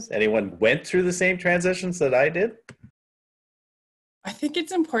experiences? Anyone went through the same transitions that I did? I think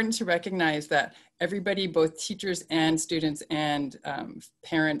it's important to recognize that everybody, both teachers and students and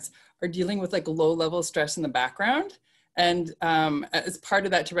parents, are dealing with like low-level stress in the background. And as part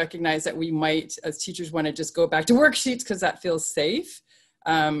of that, to recognize that we might, as teachers, want to just go back to worksheets because that feels safe,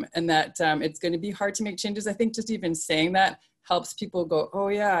 and that it's going to be hard to make changes. I think just even saying that helps people go, oh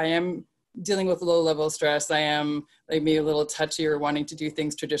yeah, I am dealing with low-level stress. I am like maybe a little touchy or wanting to do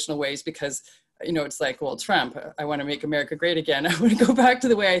things traditional ways because, it's like, well, Trump, I want to make America great again. I want to go back to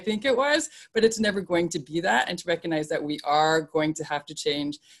the way I think it was, but it's never going to be that. And to recognize that we are going to have to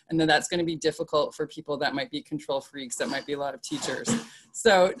change, and then that's going to be difficult for people that might be control freaks, that might be a lot of teachers.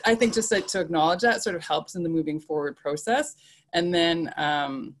 So I think just like to acknowledge that sort of helps in the moving forward process. And then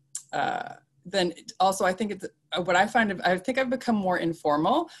also I think it's what I find, I think I've become more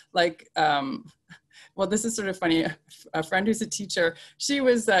informal, like, well, this is sort of funny. A friend who's a teacher, she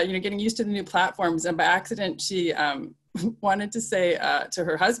was, getting used to the new platforms, and by accident, she wanted to say to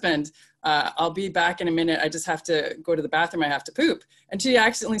her husband, I'll be back in a minute. I just have to go to the bathroom. I have to poop. And she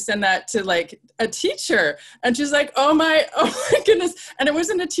accidentally sent that to like a teacher. And she's like, oh my goodness. And it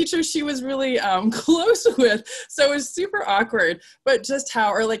wasn't a teacher she was really close with. So it was super awkward, but just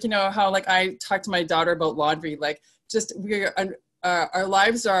how, or like, how like I talked to my daughter about laundry, like just our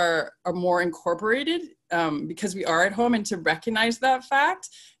lives are more incorporated because we are at home, and to recognize that fact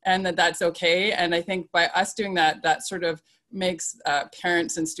and that's okay. And I think by us doing that, that sort of makes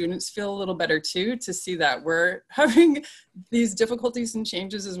parents and students feel a little better too, to see that we're having these difficulties and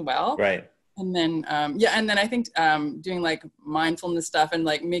changes as well. Right. And then, and then I think doing like mindfulness stuff and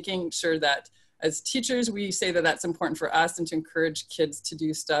like making sure that as teachers, we say that that's important for us, and to encourage kids to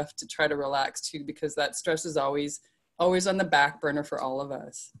do stuff to try to relax too, because that stress is always on the back burner for all of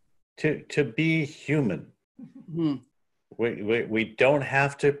us. To be human. Mm-hmm. We don't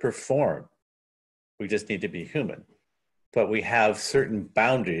have to perform. We just need to be human. But we have certain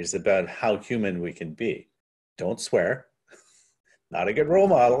boundaries about how human we can be. Don't swear. Not a good role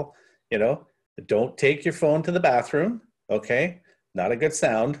model. Don't take your phone to the bathroom. Okay. Not a good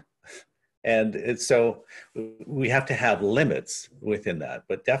sound. And so we have to have limits within that,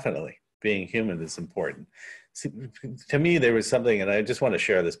 but definitely being human is important. See, to me, there was something, and I just want to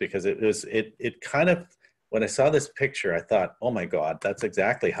share this because it kind of, when I saw this picture, I thought, oh my God, that's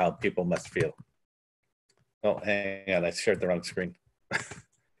exactly how people must feel. Oh, hang on, I shared the wrong screen.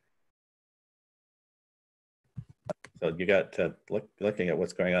 So you got to looking at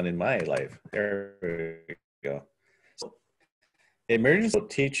what's going on in my life. There we go. So, emergency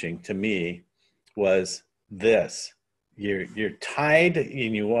teaching to me was this. You're tied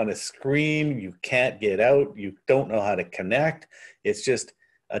and you want to scream, you can't get out, you don't know how to connect. It's just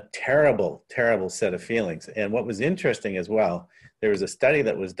a terrible, terrible set of feelings. And what was interesting as well, there was a study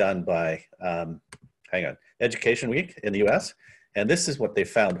that was done by, Education Week in the US, and this is what they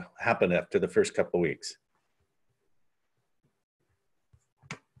found happened after the first couple of weeks.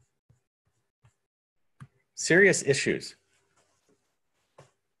 Serious issues.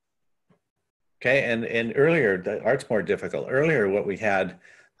 Okay, and earlier, the art's more difficult. Earlier, what we had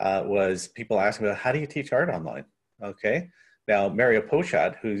was people asking about, how do you teach art online? Okay, now Mario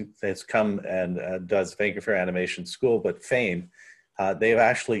Pochat, who has come and does Vancouver Animation School, but FAME, they've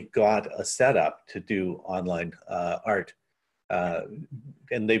actually got a setup to do online art.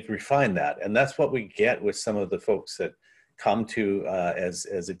 And they've refined that. And that's what we get with some of the folks that come to as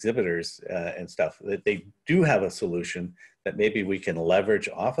exhibitors and stuff, that they do have a solution that maybe we can leverage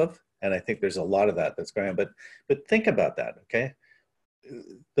off of. And I think there's a lot of that that's going on. But think about that, okay?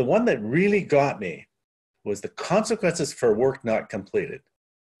 The one that really got me was the consequences for work not completed.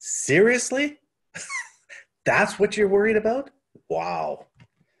 Seriously? That's what you're worried about? Wow.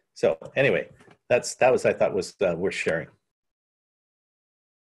 So anyway, that was, I thought, was worth sharing.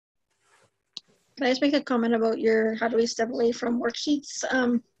 Can I just make a comment about your how do we step away from worksheets?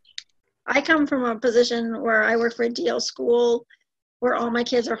 I come from a position where I work for a DL school where all my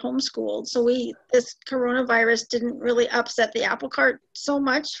kids are homeschooled. So this coronavirus didn't really upset the apple cart so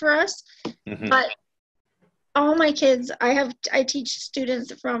much for us. Mm-hmm. But all my kids, I teach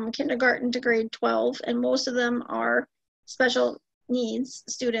students from kindergarten to grade 12, and most of them are special needs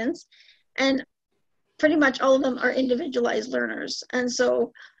students. And pretty much all of them are individualized learners. And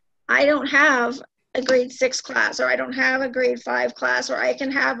so I don't have a grade 6 class, or I don't have a grade 5 class, or I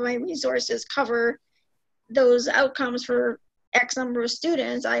can have my resources cover those outcomes for X number of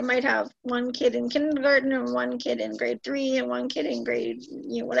students. I might have one kid in kindergarten and one kid in grade 3 and one kid in grade,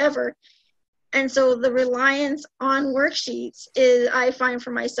 whatever. And so the reliance on worksheets I find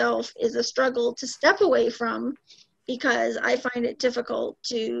for myself, is a struggle to step away from, because I find it difficult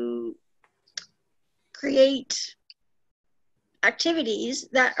to create activities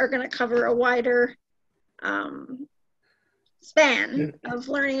that are going to cover a wider span of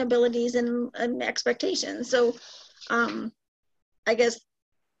learning abilities and expectations. So I guess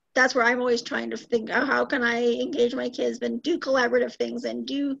that's where I'm always trying to think, how can I engage my kids and do collaborative things and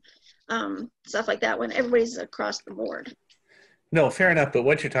do stuff like that when everybody's across the board. No, fair enough. But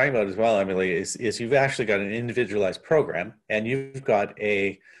what you're talking about as well, Emily, is you've actually got an individualized program, and you've got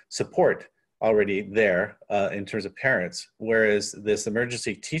a support already there in terms of parents. Whereas this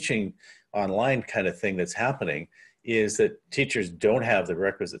emergency teaching online kind of thing that's happening is that teachers don't have the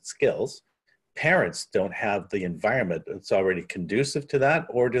requisite skills. Parents don't have the environment that's already conducive to that,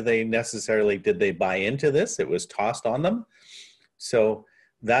 or did they buy into this? It was tossed on them. So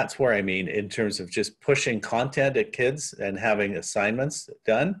that's where I mean, in terms of just pushing content at kids and having assignments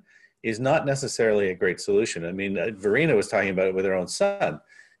done is not necessarily a great solution. I mean, Verena was talking about it with her own son.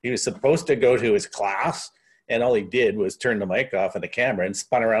 He was supposed to go to his class, and all he did was turn the mic off and the camera and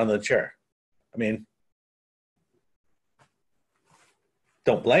spun around in the chair. I mean,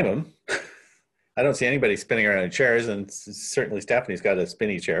 don't blame him. I don't see anybody spinning around in chairs, and certainly Stephanie's got a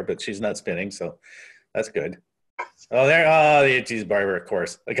spinny chair, but she's not spinning, so that's good. Oh, geez, Barbara, of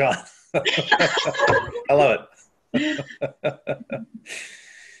course. Like, oh. I love it.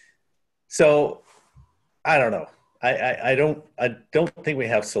 So, I don't know. I don't think we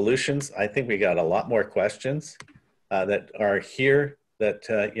have solutions. I think we got a lot more questions that are here that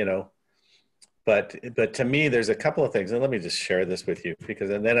But to me, there's a couple of things, and let me just share this with you, because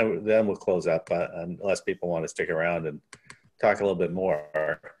then we'll close up unless people want to stick around and talk a little bit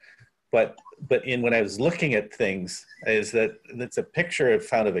more. But when I was looking at things, is that it's a picture I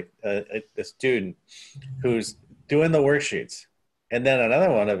found of a student who's doing the worksheets, and then another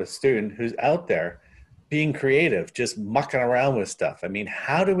one of a student who's out there being creative, just mucking around with stuff. I mean,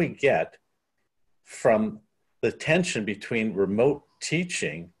 how do we get from the tension between remote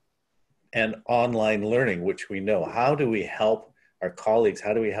teaching and online learning, which we know? How do we help our colleagues?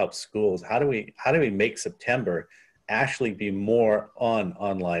 How do we help schools? How do we make September actually be more on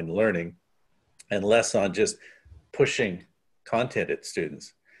online learning and less on just pushing content at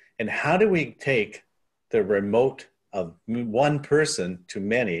students? And how do we take the remote of one person to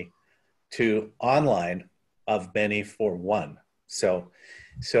many to online of many for one? So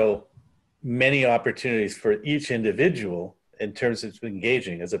many opportunities for each individual in terms of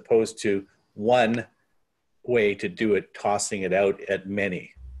engaging, as opposed to one way to do it, tossing it out at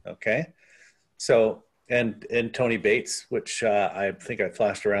many, okay? So, and Tony Bates, which I think I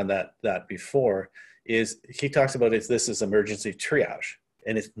flashed around that before, he talks about this is emergency triage,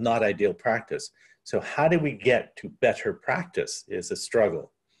 and it's not ideal practice. So how do we get to better practice is a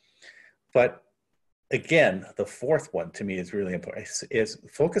struggle. But again, the fourth one to me is really important, is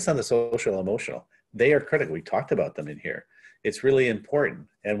focus on the social emotional. They are critical. We talked about them in here. It's really important.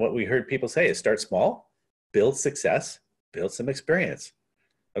 And what we heard people say is start small, build success, build some experience.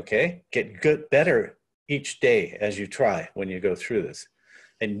 Okay? Get better each day as you try when you go through this.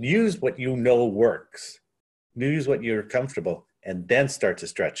 And use what you know works. Use what you're comfortable, and then start to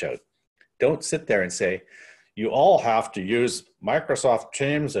stretch out. Don't sit there and say, you all have to use Microsoft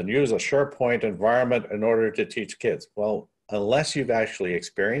Teams and use a SharePoint environment in order to teach kids. Well, unless you've actually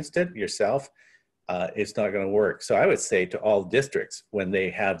experienced it yourself, it's not going to work. So I would say to all districts, when they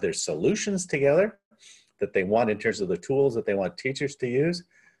have their solutions together that they want in terms of the tools that they want teachers to use,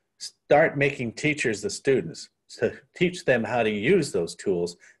 start making teachers the students. So teach them how to use those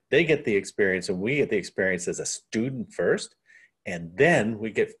tools, They get the experience and we get the experience as a student first. And then we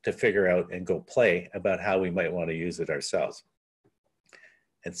get to figure out and go play about how we might want to use it ourselves.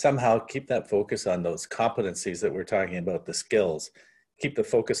 And somehow keep that focus on those competencies that we're talking about, the skills. Keep the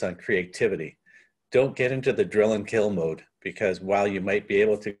focus on creativity. Don't get into the drill and kill mode, because while you might be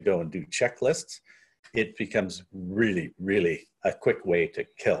able to go and do checklists, it becomes really, really a quick way to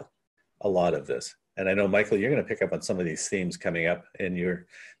kill a lot of this. And I know, Michael, you're going to pick up on some of these themes coming up in your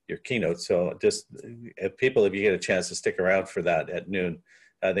keynote. So just if you get a chance to stick around for that at noon,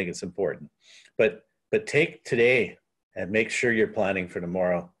 I think it's important. But take today and make sure you're planning for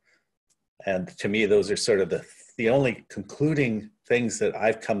tomorrow. And to me, those are sort of the only concluding things that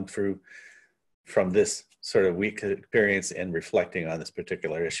I've come through from this sort of week experience and reflecting on this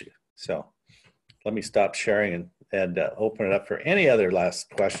particular issue. So let me stop sharing and open it up for any other last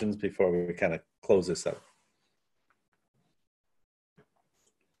questions before we kind of close this up.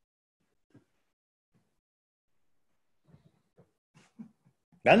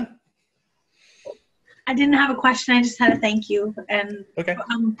 None? I didn't have a question. I just had a thank you. And okay,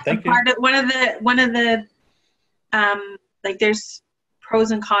 thank you. One of the like there's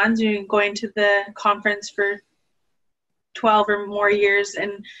pros and cons. You're going to the conference for 12 or more years,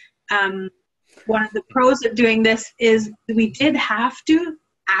 and one of the pros of doing this is we did have to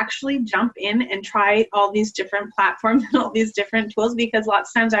actually jump in and try all these different platforms and all these different tools, because lots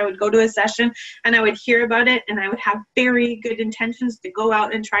of times I would go to a session and I would hear about it and I would have very good intentions to go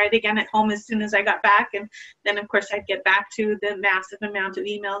out and try it again at home as soon as I got back, and then of course I'd get back to the massive amount of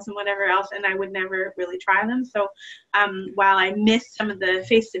emails and whatever else, and I would never really try them. So while I missed some of the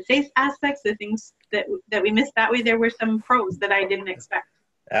face-to-face aspects, the things that we missed that way, there were some pros that I didn't expect.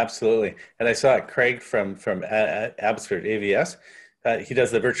 Absolutely. And I saw Craig from Abbotsford AVS. He does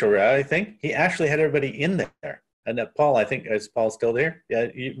the virtual reality thing. He actually had everybody in there. And Paul, I think, is Paul still there? Yeah,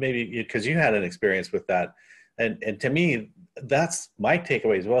 maybe because you had an experience with that. And to me, that's my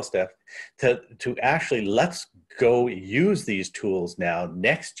takeaway as well, Steph, to actually let's go use these tools now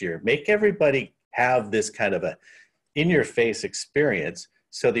next year. Make everybody have this kind of a in-your-face experience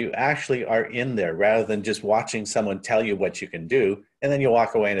so that you actually are in there rather than just watching someone tell you what you can do. And then you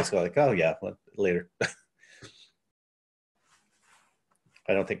walk away and it's like, oh yeah, well, later.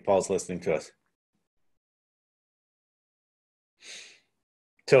 I don't think Paul's listening to us.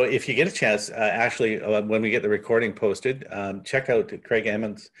 So if you get a chance, actually, when we get the recording posted, check out Craig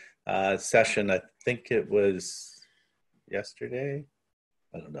Emmons' session. I think it was yesterday.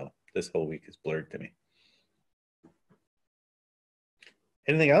 I don't know. This whole week is blurred to me.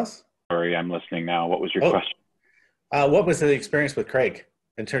 Anything else? Sorry, I'm listening now. What was your question? What was the experience with Craig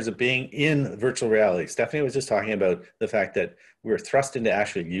in terms of being in virtual reality? Stephanie was just talking about the fact that we're thrust into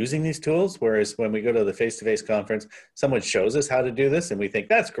actually using these tools, whereas when we go to the face-to-face conference, someone shows us how to do this and we think,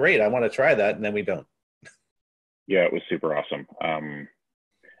 that's great, I want to try that, and then we don't. Yeah, it was super awesome.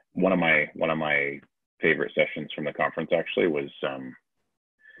 One of my favorite sessions from the conference actually was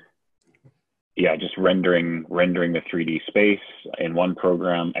just rendering the 3D space in one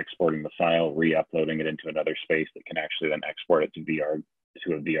program, exporting the file, re-uploading it into another space that can actually then export it to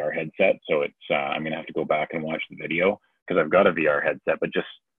a VR headset. So it's I'm gonna have to go back and watch the video because I've got a VR headset, but just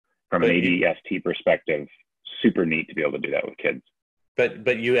from an ADST perspective, super neat to be able to do that with kids.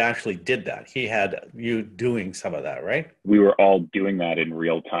 But you actually did that. He had you doing some of that, right? We were all doing that in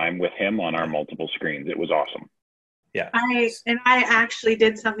real time with him on our multiple screens. It was awesome. Yeah. I actually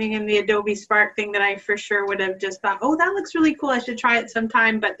did something in the Adobe Spark thing that I for sure would have just thought, oh, that looks really cool, I should try it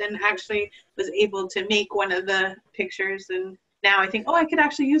sometime, but then actually was able to make one of the pictures, and now I think, oh, I could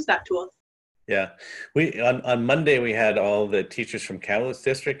actually use that tool. Yeah. We on Monday we had all the teachers from Kamloops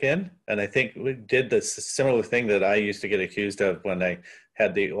District in, and I think we did this similar thing that I used to get accused of when I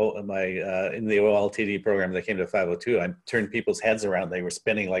had in the OLTD program that came to 502. I turned people's heads around. They were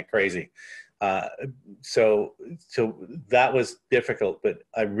spinning like crazy. So that was difficult, but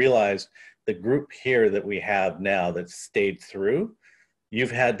I realized the group here that we have now that stayed through,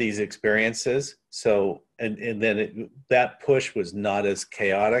 you've had these experiences. So, and then that push was not as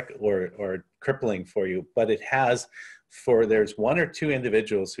chaotic or crippling for you, but it has there's one or two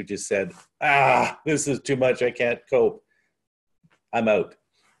individuals who just said, this is too much. I can't cope. I'm out,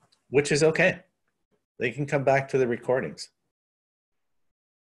 which is okay. They can come back to the recordings.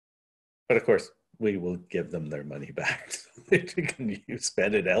 But of course, we will give them their money back. You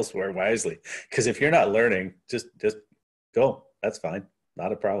spend it elsewhere wisely. Because if you're not learning, just go. That's fine.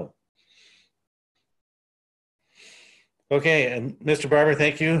 Not a problem. Okay, and Mr. Barber,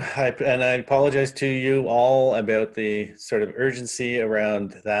 thank you. And I apologize to you all about the sort of urgency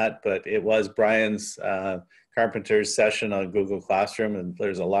around that, but it was Brian's Carpenter's session on Google Classroom, and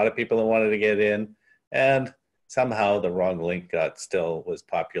there's a lot of people that wanted to get in, and somehow the wrong link was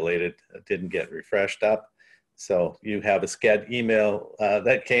populated. It didn't get refreshed up. So you have a sched email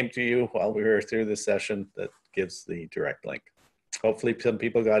that came to you while we were through this session that gives the direct link. Hopefully some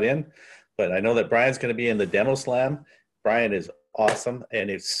people got in, but I know that Brian's going to be in the demo slam. Brian is awesome, and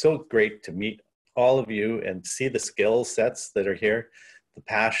it's so great to meet all of you and see the skill sets that are here, the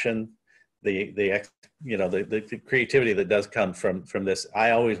passion, the creativity that does come from this.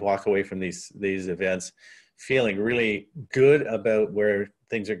 I always walk away from these events feeling really good about where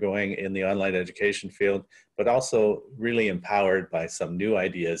things are going in the online education field, but also really empowered by some new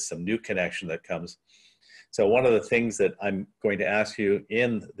ideas, some new connection that comes. So one of the things that I'm going to ask you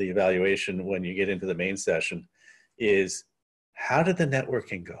in the evaluation when you get into the main session is, how did the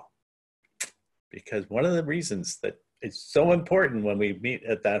networking go? Because one of the reasons that it's so important when we meet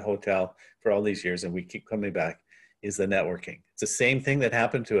at that hotel for all these years and we keep coming back is the networking. It's the same thing that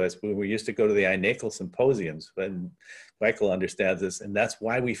happened to us when we used to go to the INACL symposiums, when Michael understands this, and that's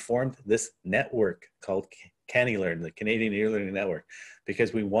why we formed this network called CanELearn, the Canadian E-Learning Network,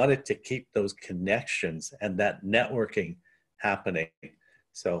 because we wanted to keep those connections and that networking happening.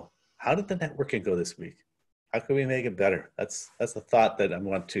 So how did the networking go this week? How can we make it better? That's the thought that I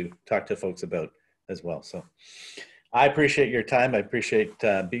want to talk to folks about as well. So I appreciate your time. I appreciate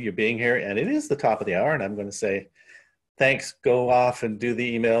you being here, and it is the top of the hour, and I'm going to say thanks. Go off and do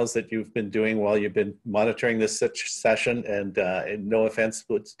the emails that you've been doing while you've been monitoring this session, and no offense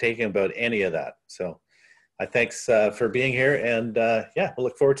was taken about any of that. So thanks for being here, and yeah, we'll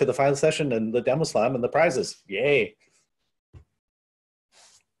look forward to the final session and the demo slam and the prizes. Yay.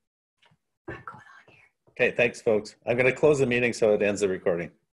 Okay, thanks folks. I'm going to close the meeting so it ends the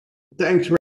recording. Thanks.